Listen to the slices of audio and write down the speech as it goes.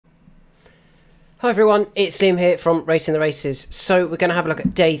Hi everyone, it's Liam here from Rating the Races. So we're going to have a look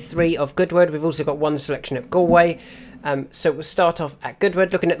at day 3 of Goodwood. We've also got one selection at Galway. So we'll start off at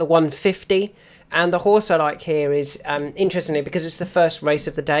Goodwood looking at the 150. And the horse I like here is, interestingly, because it's the first race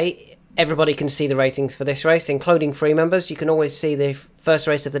of the day, everybody can see the ratings for this race, including free members. You can always see the first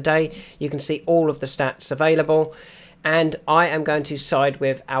race of the day. You can see all of the stats available. And I am going to side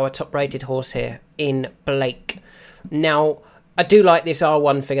with our top rated horse here in Blake. Now, I do like this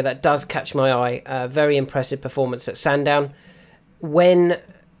R1 figure. That does catch my eye. Very impressive performance at Sandown. When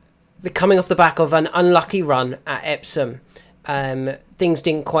coming off the back of an unlucky run at Epsom, things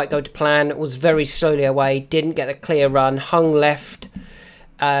didn't quite go to plan. It was very slowly away. Didn't get a clear run. Hung left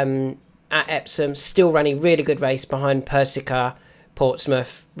at Epsom. Still running really good race behind Persica,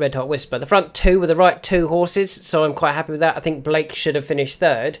 Portsmouth, Red Hot Whisper. The front two were the right two horses, so I'm quite happy with that. I think Blake should have finished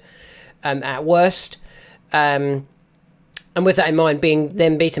third at worst. And with that in mind, being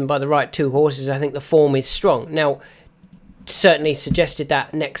then beaten by the right two horses, I think the form is strong. Now, certainly suggested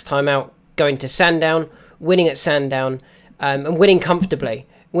that next time out, going to Sandown, winning at Sandown, and winning comfortably.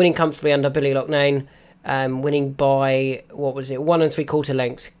 Winning comfortably under Billy Loughnane, winning by, what was it, 1 3/4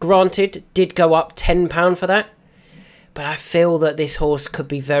 lengths. Granted, did go up £10 for that, but I feel that this horse could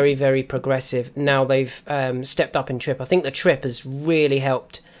be very, very progressive. Now they've stepped up in trip. I think the trip has really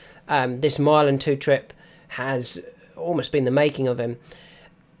helped. This 1 2 mile trip has almost been the making of him.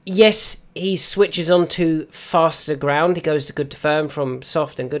 Yes, he switches on to faster ground. He goes to good to firm from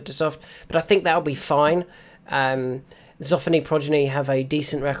soft and good to soft, but I think that'll be fine. Zoffany progeny have a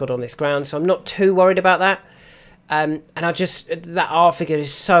decent record on this ground, so I'm not too worried about that. And that R figure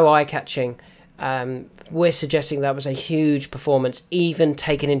is so eye-catching. We're suggesting that was a huge performance, even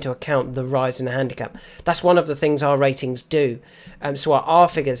taking into account the rise in the handicap. That's one of the things our ratings do. So our R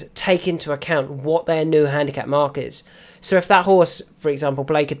figures take into account what their new handicap mark is. So if that horse, for example,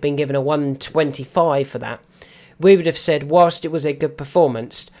 Blake, had been given a 125 for that, we would have said, whilst it was a good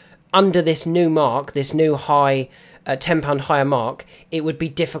performance, under this new mark, this new high, £10 higher mark, it would be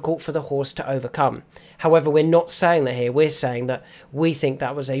difficult for the horse to overcome. However, we're not saying that here. We're saying that we think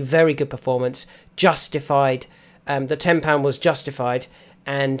that was a very good performance, justified. The £10 was justified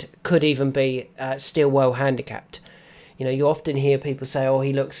and could even be still well handicapped. You know, you often hear people say, oh,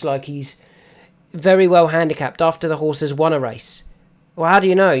 he looks like he's very well handicapped after the horse has won a race. Well, how do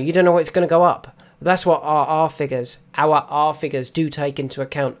you know? You don't know what it's going to go up. That's what our R figures do take into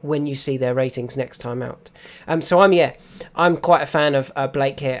account when you see their ratings next time out. So I'm quite a fan of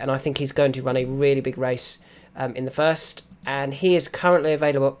Blake here, and I think he's going to run a really big race in the first. And he is currently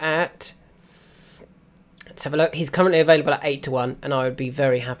available at, let's have a look. He's currently available at 8-1, and I would be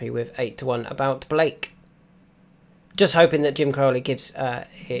very happy with 8-1 about Blake. Just hoping that Jim Crowley gives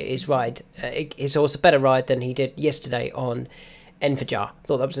his horse a better ride than he did yesterday on Enfajar.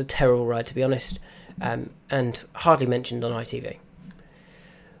 Thought that was a terrible ride, to be honest, and hardly mentioned on ITV.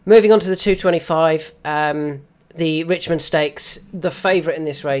 Moving on to the 225, the Richmond Stakes. The favourite in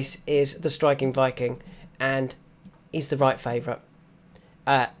this race is the Striking Viking, and he's the right favourite.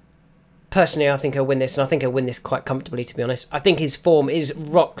 Personally, I think he'll win this, and I think he'll win this quite comfortably, to be honest. I think his form is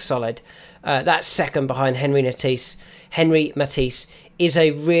rock solid. That's second behind Henry Matisse. Henry Matisse is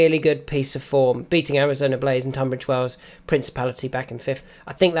a really good piece of form, beating Arizona Blaze and Tunbridge Wells Principality back in 5th.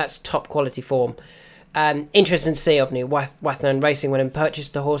 I think that's top quality form. Interesting to see of New Wathnan Racing when they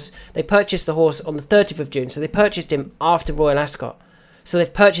purchased the horse. They purchased the horse on the 30th of June, so they purchased him after Royal Ascot. So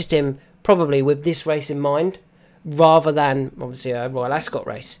they've purchased him probably with this race in mind, rather than obviously a Royal Ascot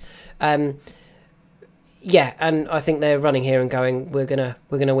race. Yeah, and I think they're running here and going, we're gonna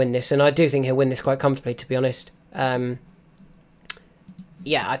win this, and I do think he'll win this quite comfortably, to be honest.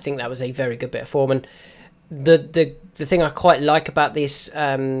 Yeah, I think that was a very good bit of form, and the thing I quite like about this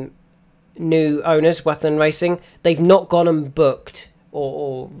new owners, Wathnan Racing, they've not gone and booked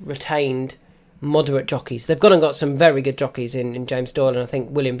or retained moderate jockeys. They've gone and got some very good jockeys in James Doyle, and I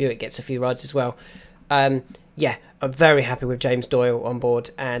think William Buick gets a few rides as well. Yeah, I'm very happy with James Doyle on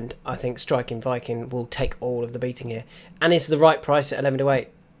board, and I think Striking Viking will take all of the beating here, and it's the right price at 11 to 8.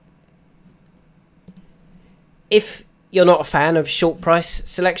 If you're not a fan of short price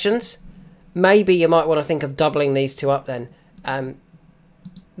selections, maybe you might want to think of doubling these two up then.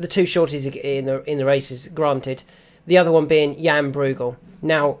 The two shorties in the races, granted. The other one being Jan Bruegel.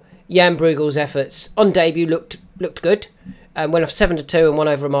 Now, Jan Bruegel's efforts on debut looked good. Went off 7 to 2 and won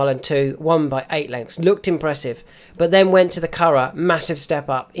over 1 mile 2, won by 8 lengths. Looked impressive, but then went to the Curragh, massive step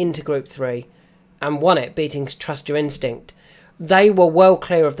up into Group 3, and won it, beating Trust Your Instinct. They were well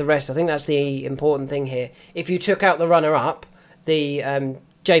clear of the rest. I think that's the important thing here. If you took out the runner-up, the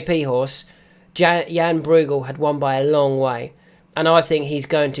JP horse, Jan Bruegel had won by a long way, and I think he's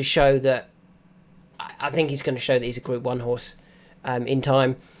going to show that I think he's going to show that he's a Group 1 horse in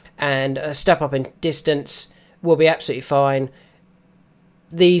time. And a step up in distance will be absolutely fine.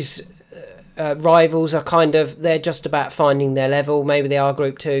 These rivals are they're just about finding their level. Maybe they are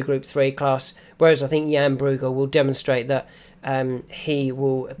Group 2, Group 3 class. Whereas I think Jan Brugger will demonstrate that he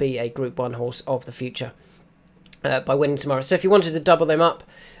will be a Group 1 horse of the future by winning tomorrow. So if you wanted to double them up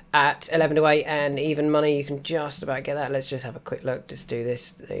at 11 to 8 and even money, you can just about get that. Let's just have a quick look. Just do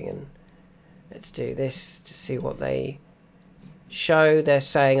this thing and let's do this to see what they show. They're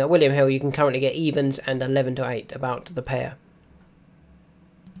saying at William Hill you can currently get evens and 11 to 8 about the pair.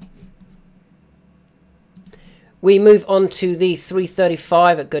 We move on to the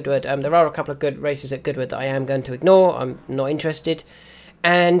 335 at Goodwood. There are a couple of good races at Goodwood that I am going to ignore. I'm not interested.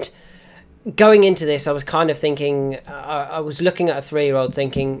 And going into this, I was kind of thinking, I was looking at a 3-year-old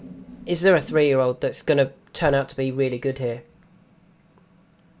thinking, is there a 3-year-old that's going to turn out to be really good here?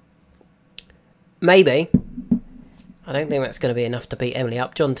 Maybe. I don't think that's going to be enough to beat Emily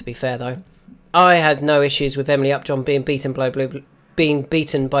Upjohn, to be fair, though. I had no issues with Emily Upjohn being beaten by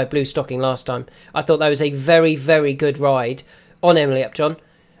Blue Stocking last time. I thought that was a very, very good ride on Emily Upjohn.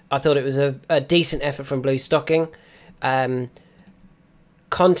 I thought it was a decent effort from Blue Stocking.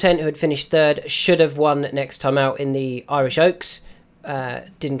 Content, who had finished third, should have won next time out in the Irish Oaks.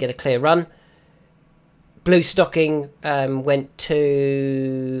 Didn't get a clear run. Blue Stocking went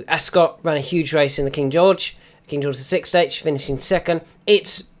to Ascot, ran a huge race in the King George. King George the 6th stage, finishing second.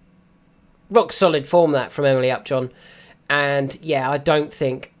 It's rock solid form that from Emily Upjohn. And yeah, I don't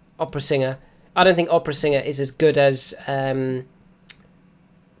think Opera Singer is as good as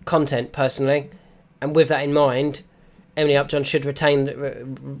Content, personally. And with that in mind, Emily Upjohn should confirm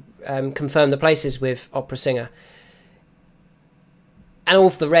the places with Opera Singer. And all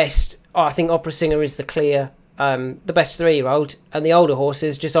of the rest, I think Opera Singer is the clear, the best 3-year-old. And the older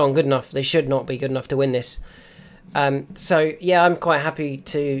horses just aren't good enough. They should not be good enough to win this. So yeah, I'm quite happy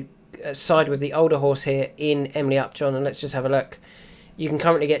to side with the older horse here in Emily Upjohn, and let's just have a look. You can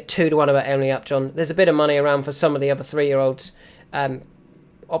currently get 2 to 1 about Emily Upjohn. There's a bit of money around for some of the other 3-year-olds.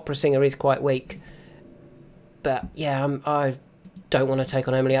 Opera Singer is quite weak, but yeah, I don't want to take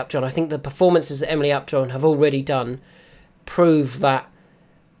on Emily Upjohn. I think the performances that Emily Upjohn have already done prove that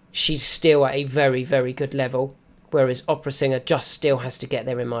she's still at a very, very good level, whereas Opera Singer just still has to get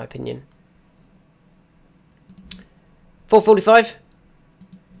there, in my opinion. 445.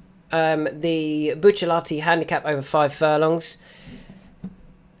 The Buccellati handicap over 5 furlongs.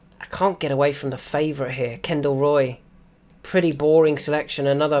 I can't get away from the favourite here, Kendall Roy. Pretty boring selection.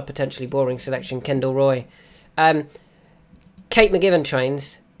 Another potentially boring selection, Kendall Roy. Kate McGiven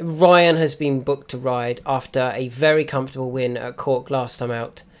trains. Ryan has been booked to ride after a very comfortable win at Cork last time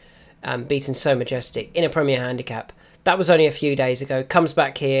out. Beaten So Majestic in a Premier handicap. That was only a few days ago. Comes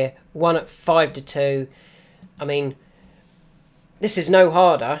back here. Won at 5 to 2. I mean, this is no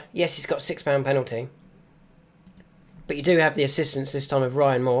harder. Yes, he's got a £6 penalty. But you do have the assistance this time of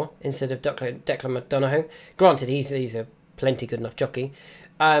Ryan Moore instead of Declan McDonough. Granted, he's a plenty good enough jockey.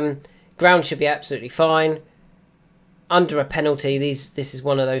 Ground should be absolutely fine. Under a penalty, this is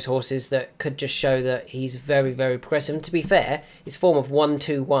one of those horses that could just show that he's very, very progressive. And to be fair, his form of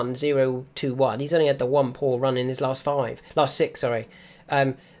 1-2-1, 0-2-1, he's only had the one poor run in his last 6, sorry.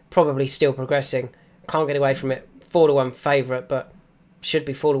 Probably still progressing. Can't get away from it. 4 to 1 favourite, but should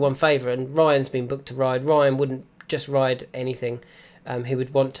be 4 to 1 favourite. And Ryan's been booked to ride. Ryan wouldn't just ride anything. He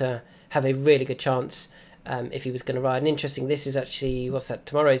would want to have a really good chance if he was going to ride. And interesting, this is actually,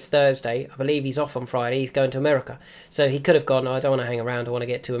 tomorrow is Thursday. I believe he's off on Friday. He's going to America. So he could have gone, I don't want to hang around. I want to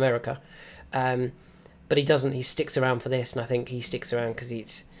get to America. But he doesn't. He sticks around for this. And I think he sticks around because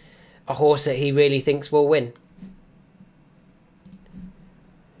it's a horse that he really thinks will win.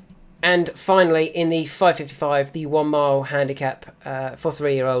 And finally, in the 555, the 1 mile handicap for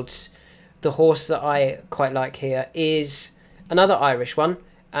 3-year-olds, the horse that I quite like here is another Irish one.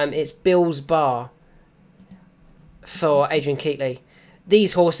 It's Bill's Bar for Adrian Keatley.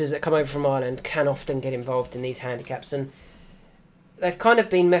 These horses that come over from Ireland can often get involved in these handicaps, and they've kind of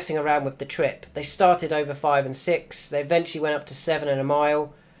been messing around with the trip. They started over 5 and 6. They eventually went up to 7 and a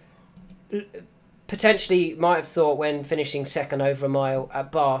mile. Potentially might have thought when finishing second over a mile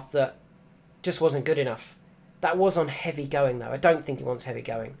at Bath that just wasn't good enough. That was on heavy going though. I don't think he wants heavy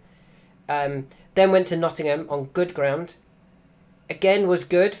going. Then went to Nottingham on good ground. Again was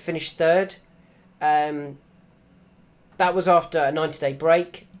good, finished third. That was after a 90-day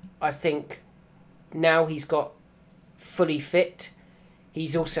break. I think now he's got fully fit.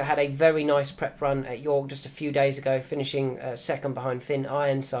 He's also had a very nice prep run at York just a few days ago, finishing second behind Finn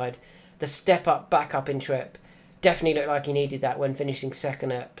Ironside. The step up, back up in trip, Definitely looked like he needed that when finishing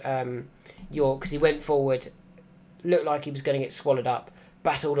second at York, because he went forward, looked like he was going to get swallowed up,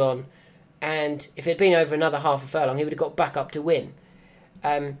 battled on, and if it had been over another half a furlong, he would have got back up to win.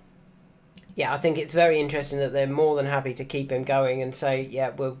 Yeah, I think it's very interesting that they're more than happy to keep him going and say,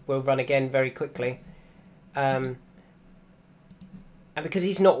 yeah, we'll run again very quickly. And because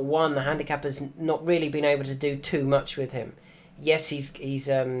he's not won, the handicap has not really been able to do too much with him. Yes, he's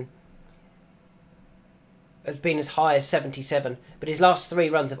has been as high as 77, but his last 3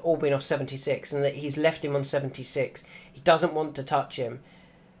 runs have all been off 76, and that he's left him on 76. He doesn't want to touch him.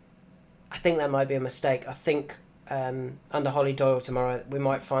 I think that might be a mistake. I think under Holly Doyle tomorrow, we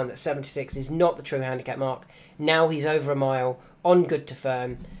might find that 76 is not the true handicap mark. Now he's over a mile on good to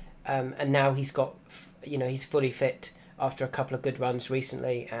firm, and now he's got, he's fully fit after a couple of good runs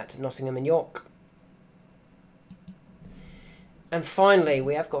recently at Nottingham and York. And finally,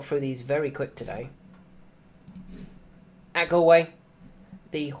 we have got through these very quick today. At Galway,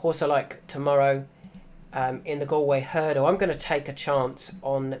 the horse I like tomorrow in the Galway hurdle, I'm going to take a chance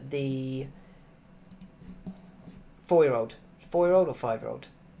on the 4-year-old. 4-year-old or 5-year-old?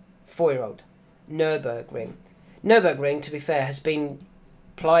 4-year-old. Nürburgring. Nürburgring, to be fair, has been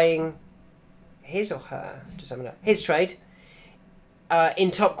plying his or her, just having his trade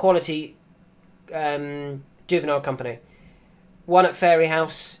in top quality juvenile company. Won at Fairy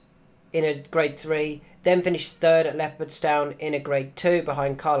House in a Grade 3, then finished 3rd at Leopardstown in a Grade 2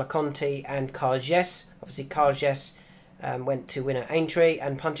 behind Carla Conti and Carl Jess. Obviously, Carl Jess went to win at Aintree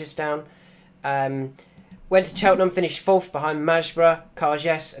and Punchestown. Went to Cheltenham, finished 4th behind Majborough, Carl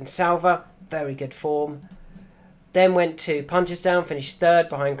Jess and Salva. Very good form. Then went to Punchestown, finished 3rd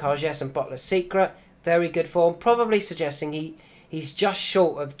behind Carl Jess and Bottler's Secret. Very good form. Probably suggesting he's just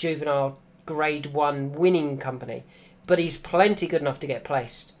short of juvenile Grade 1 winning company, but he's plenty good enough to get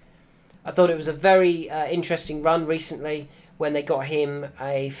placed. I thought it was a very interesting run recently when they got him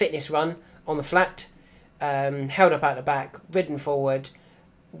a fitness run on the flat. Held up out the back, ridden forward,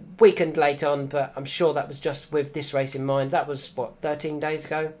 weakened late on, but I'm sure that was just with this race in mind. That was, what, 13 days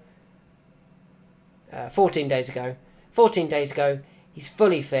ago? 14 days ago. 14 days ago, he's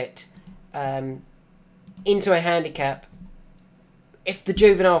fully fit. Into a handicap. If the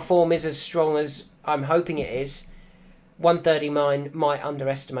juvenile form is as strong as I'm hoping it is, 139 might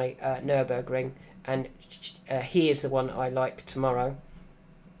underestimate Nürburgring, and he is the one I like tomorrow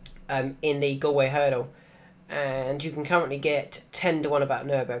in the Galway hurdle. And you can currently get 10 to 1 about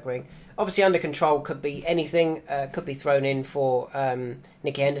Nürburgring. Obviously, Under Control could be anything, could be thrown in for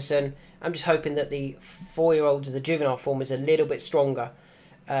Nicky Henderson. I'm just hoping that the 4-year-old, the juvenile form, is a little bit stronger,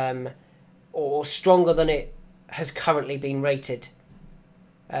 or stronger than it has currently been rated.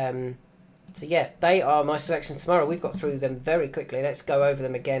 So yeah, they are my selections tomorrow. We've got through them very quickly. Let's go over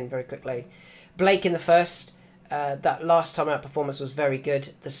them again very quickly. Blake in the first. That last time out performance was very good.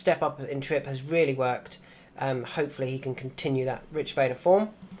 The step up in trip has really worked. Hopefully he can continue that rich vein of form.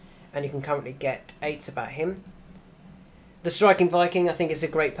 And you can currently get 8s about him. The Striking Viking, I think, is a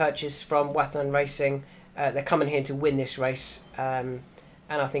great purchase from Wathan Racing. They're coming here to win this race. And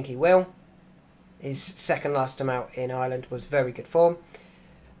I think he will. His second last time out in Ireland was very good form.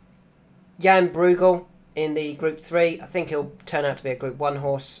 Jan Bruegel in the Group 3. I think he'll turn out to be a Group 1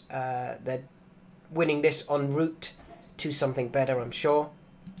 horse. They're winning this en route to something better, I'm sure.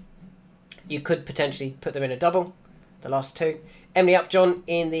 You could potentially put them in a double, the last 2. Emily Upjohn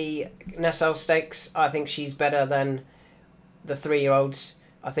in the Nassau Stakes. I think she's better than the 3-year-olds.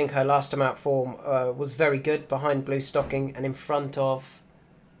 I think her last time out form was very good behind Blue Stocking and in front of...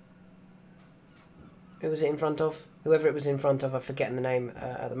 Who was it in front of? Whoever it was in front of, I'm forgetting the name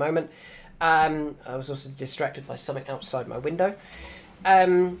at the moment. I was also distracted by something outside my window.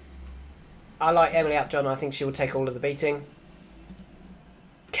 I like Emily Upjohn. I think she will take all of the beating.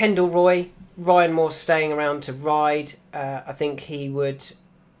 Kendall Roy. Ryan Moore staying around to ride. I think he wouldn't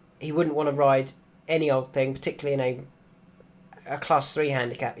want to ride any old thing, particularly in a Class 3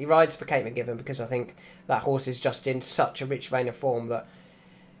 handicap. He rides for Kate McGiven because I think that horse is just in such a rich vein of form that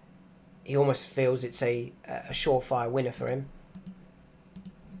he almost feels it's a surefire winner for him.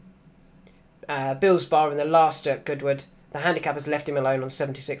 Bill's Bar in the last at Goodwood. The handicap has left him alone on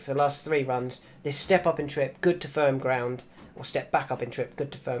 76 for the last 3 runs. This step up in trip, good to firm ground, or step back up in trip,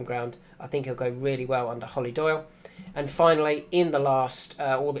 good to firm ground. I think he'll go really well under Holly Doyle. And finally, in the last,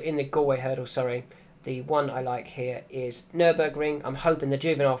 in the Galway hurdle, sorry, the one I like here is Nürburgring. I'm hoping the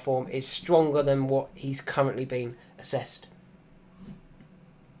juvenile form is stronger than what he's currently been assessed.